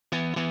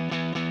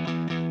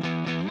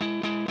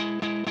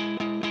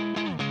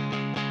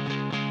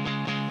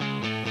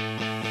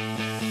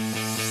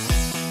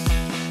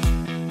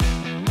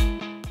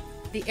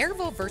The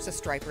Aervoe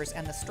VersaStripers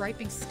and the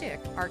striping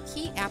stick are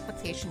key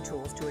application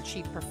tools to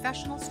achieve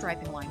professional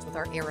striping lines with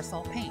our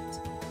aerosol paint.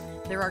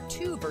 There are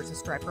two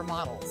VersaStriper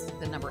models.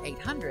 The number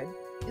 800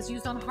 is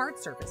used on hard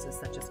surfaces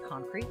such as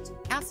concrete,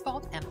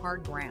 asphalt, and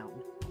hard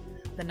ground.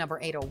 The number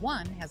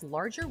 801 has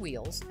larger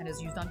wheels and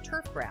is used on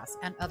turf grass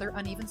and other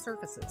uneven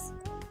surfaces.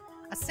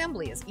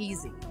 Assembly is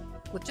easy.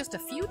 With just a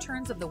few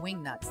turns of the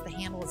wing nuts, the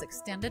handle is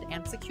extended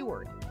and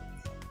secured.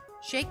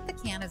 Shake the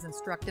can as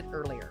instructed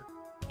earlier.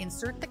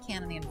 Insert the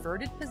can in the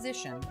inverted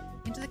position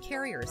into the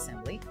carrier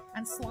assembly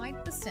and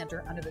slide the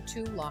center under the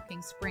two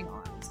locking spring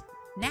arms.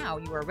 Now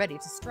you are ready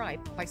to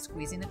stripe by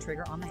squeezing the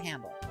trigger on the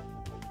handle.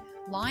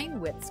 Line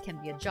widths can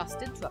be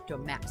adjusted to up to a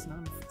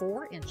maximum of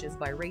 4 inches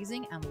by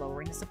raising and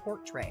lowering the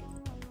support tray.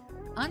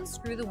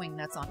 Unscrew the wing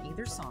nuts on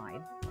either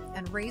side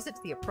and raise it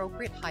to the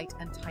appropriate height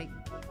and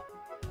tighten.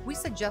 We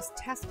suggest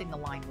testing the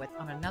line width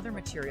on another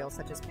material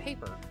such as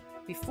paper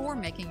before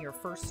making your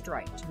first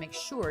stripe to make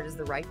sure it is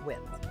the right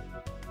width.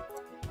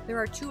 There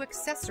are two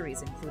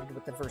accessories included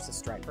with the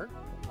VersaStriper.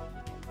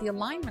 The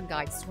alignment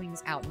guide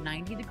swings out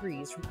 90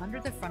 degrees from under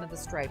the front of the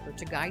striper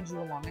to guide you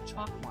along a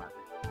chalk mark.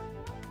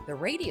 The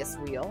radius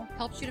wheel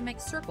helps you to make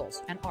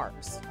circles and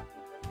arcs.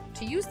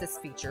 To use this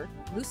feature,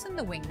 loosen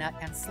the wing nut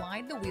and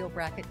slide the wheel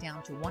bracket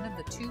down to one of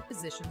the two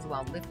positions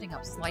while lifting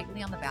up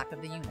slightly on the back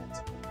of the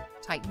unit.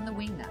 Tighten the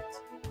wing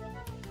nut.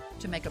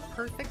 To make a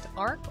perfect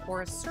arc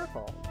or a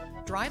circle,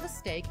 drive a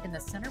stake in the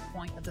center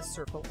point of the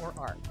circle or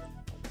arc.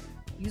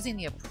 Using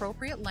the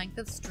appropriate length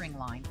of string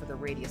line for the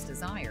radius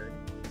desired,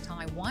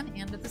 tie one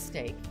end of the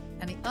stake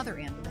and the other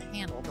end of the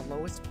handle at the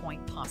lowest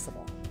point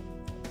possible.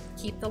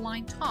 Keep the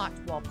line taut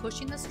while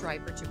pushing the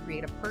striper to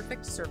create a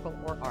perfect circle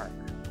or arc.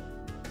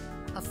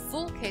 A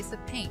full case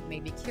of paint may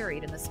be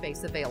carried in the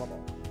space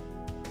available.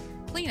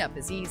 Cleanup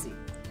is easy.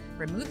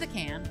 Remove the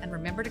can and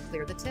remember to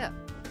clear the tip.